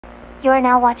You are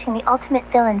now watching the Ultimate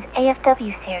Villains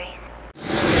AFW series.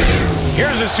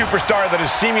 Here's a superstar that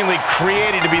is seemingly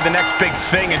created to be the next big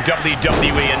thing in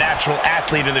WWE, a natural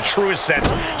athlete in the truest sense.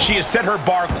 She has set her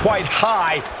bar quite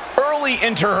high early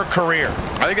into her career.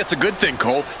 I think that's a good thing,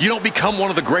 Cole. You don't become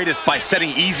one of the greatest by setting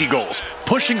easy goals.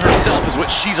 Pushing herself is what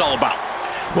she's all about.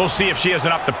 We'll see if she has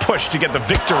enough to push to get the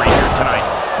victory here tonight.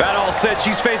 That all said,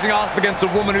 she's facing off against a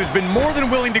woman who's been more than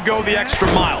willing to go the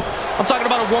extra mile. I'm talking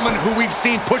about a woman who we've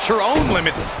seen push her own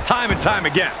limits time and time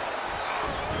again.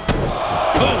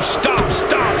 Oh, stop,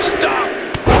 stop, stop!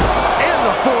 And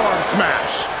the forearm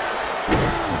smash.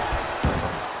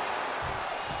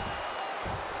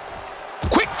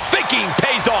 Quick thinking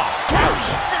pays off.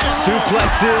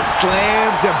 Suplexes,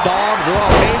 slams, and bombs are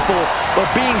all painful, but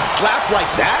being slapped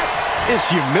like that is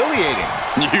humiliating.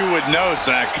 You would know,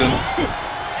 Saxton.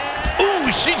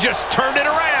 Ooh, she just turned it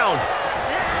around.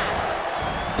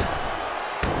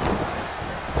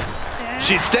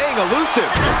 She's staying elusive.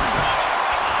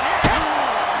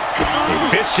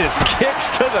 Vicious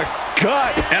kicks to the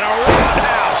gut. And a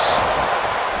roundhouse.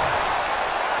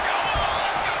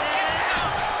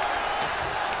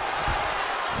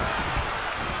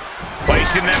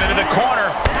 Placing them into the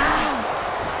corner.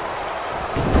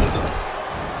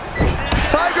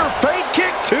 Tiger feint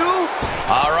kick too.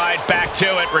 All right, back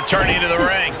to it, returning to the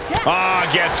ring. Ah,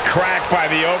 gets cracked by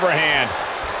the overhand.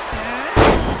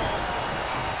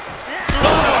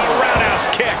 Oh, roundhouse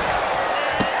kick.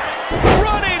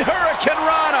 Running Hurricane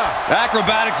Rana.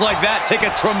 Acrobatics like that take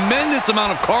a tremendous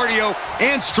amount of cardio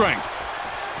and strength.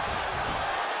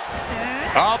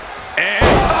 Up and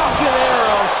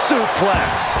Arrow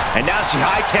suplex. And now she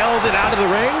hightails it out of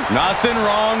the ring. nothing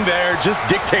wrong there, just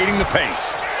dictating the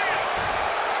pace.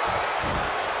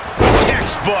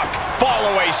 Textbook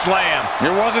fall-away slam.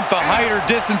 It wasn't the height or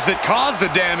distance that caused the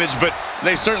damage, but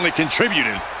they certainly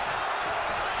contributed.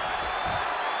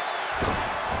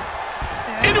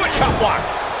 Into a chop block.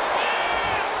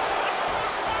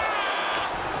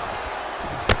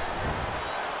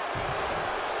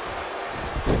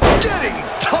 Getting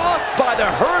tossed by the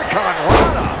Hurricane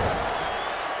Rana.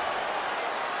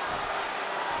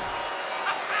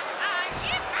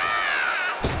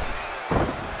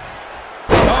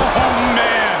 Oh,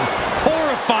 man.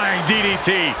 Horrifying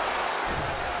DDT.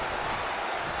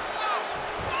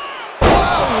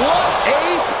 Wow, what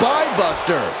a spine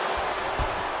buster.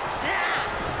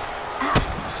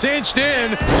 Cinched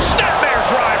in. Snapmare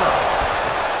driver.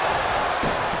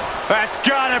 That's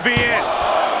gotta be it.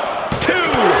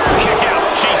 Two. Kick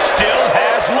out. She still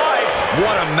has life.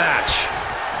 What a match.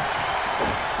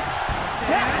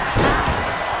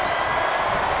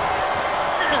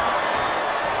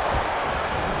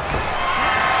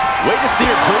 Way to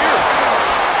steer clear.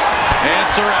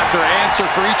 Answer after answer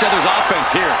for each other's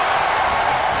offense here.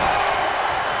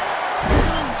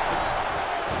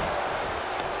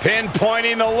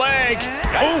 Pinpointing the leg.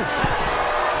 Oof.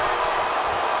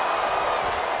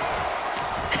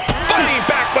 Fighting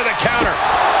back with a counter.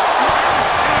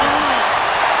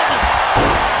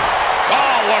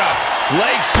 Oh, what a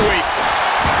leg sweep.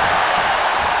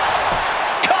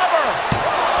 Cover.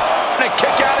 And a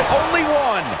kick out at only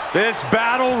one. This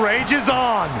battle rages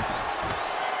on.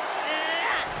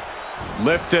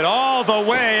 Lifted all the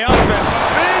way up and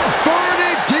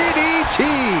Inverted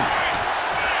DDT.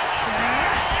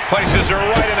 Places her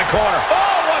right in the corner.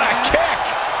 Oh, what a kick.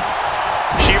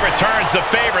 She returns the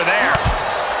favor there.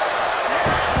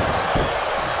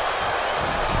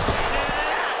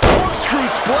 Corkscrew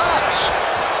splash.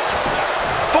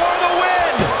 For the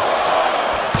win.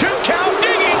 2 count,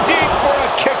 digging deep for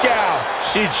a kick out.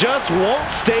 She just won't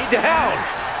stay down.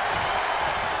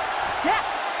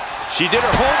 She did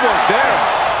her homework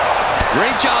there.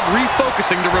 great job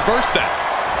refocusing to reverse that.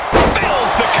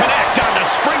 Fails to connect on the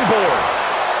springboard.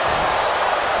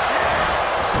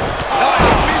 Oh, I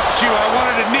missed you. I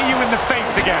wanted to knee you in the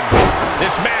face again.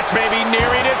 This match may be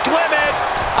nearing its limit.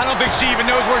 I don't think she even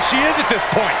knows where she is at this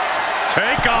point.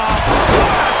 Take off.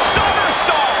 What a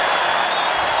somersault.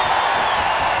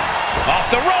 Off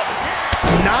the rope.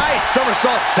 Nice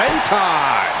somersault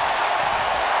senton.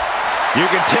 You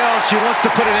can tell she wants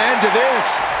to put an end to this.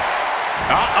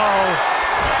 Uh-oh.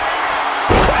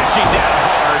 Crashing down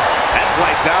hard. That's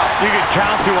lights out. You can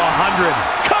count to 100.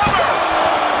 Cover.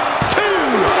 2.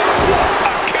 What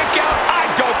a kick out. I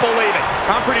don't believe it.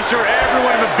 I'm pretty sure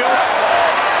everyone in the building.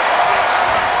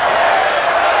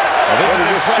 This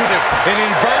is impressive. An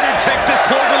inverted Texas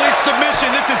cloverleaf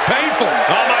submission. This is painful.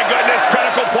 Oh, my goodness.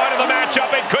 Critical point of the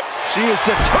matchup. It could. She is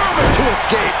determined to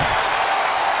escape.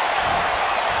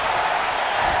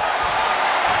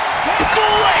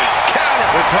 Great counter.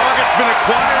 The target's been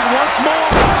acquired once more.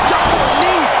 Double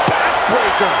knee back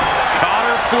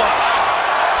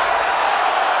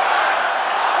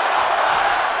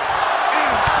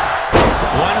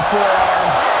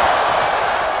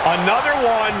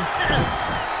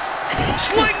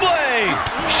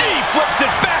flips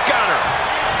it back on her.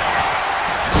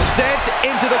 Sent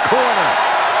into the corner.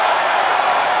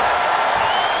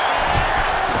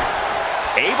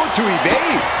 Able to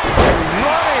evade.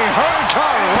 Running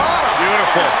hurricanrana.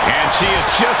 Beautiful. And she is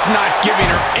just not giving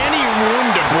her any room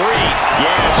to breathe.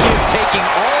 Yeah, she is taking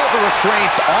all the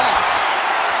restraints off.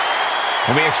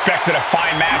 And we expected a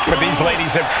fine match, but these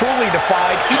ladies have truly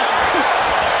defied.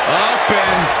 Up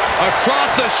and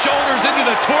across the shoulders into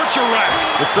the torture rack.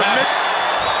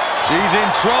 She's in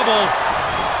trouble.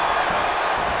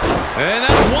 And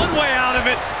that's one way out of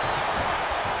it.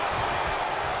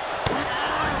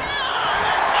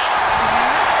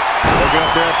 Looking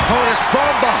at their opponent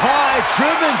from behind,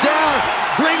 driven down.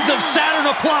 Rings of Saturn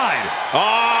applied.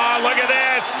 Oh, look at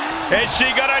this. Is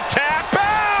she gonna tap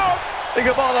out? Think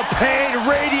of all the pain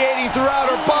radiating throughout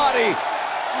her body.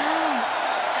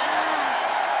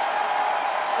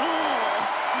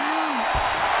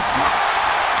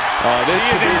 She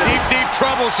is in deep, deep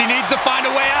trouble. She needs to find a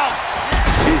way out.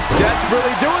 She's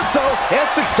desperately doing so, and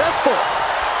successful.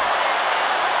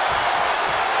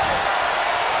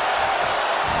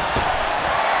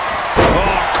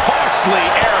 Oh, costly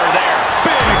error there.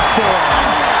 Big forearm.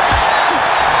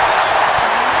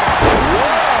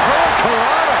 What a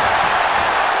hurricanrana.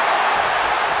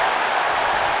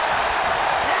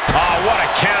 Oh, what a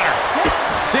counter.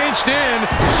 Cinched in.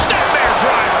 Snapmare's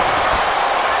driver.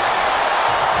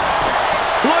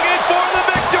 Looking for the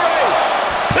victory.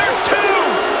 There's two.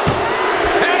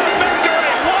 And a victory.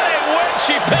 What a win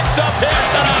she picks up here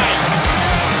tonight.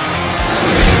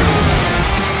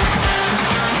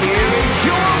 Here is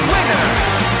your winner,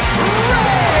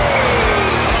 Rei!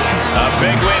 A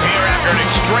big win here after an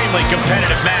extremely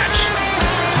competitive match.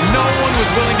 No one was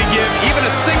willing to give even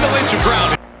a single inch of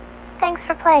ground. Thanks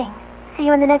for playing. See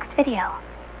you in the next video.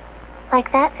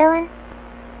 Like that, villain?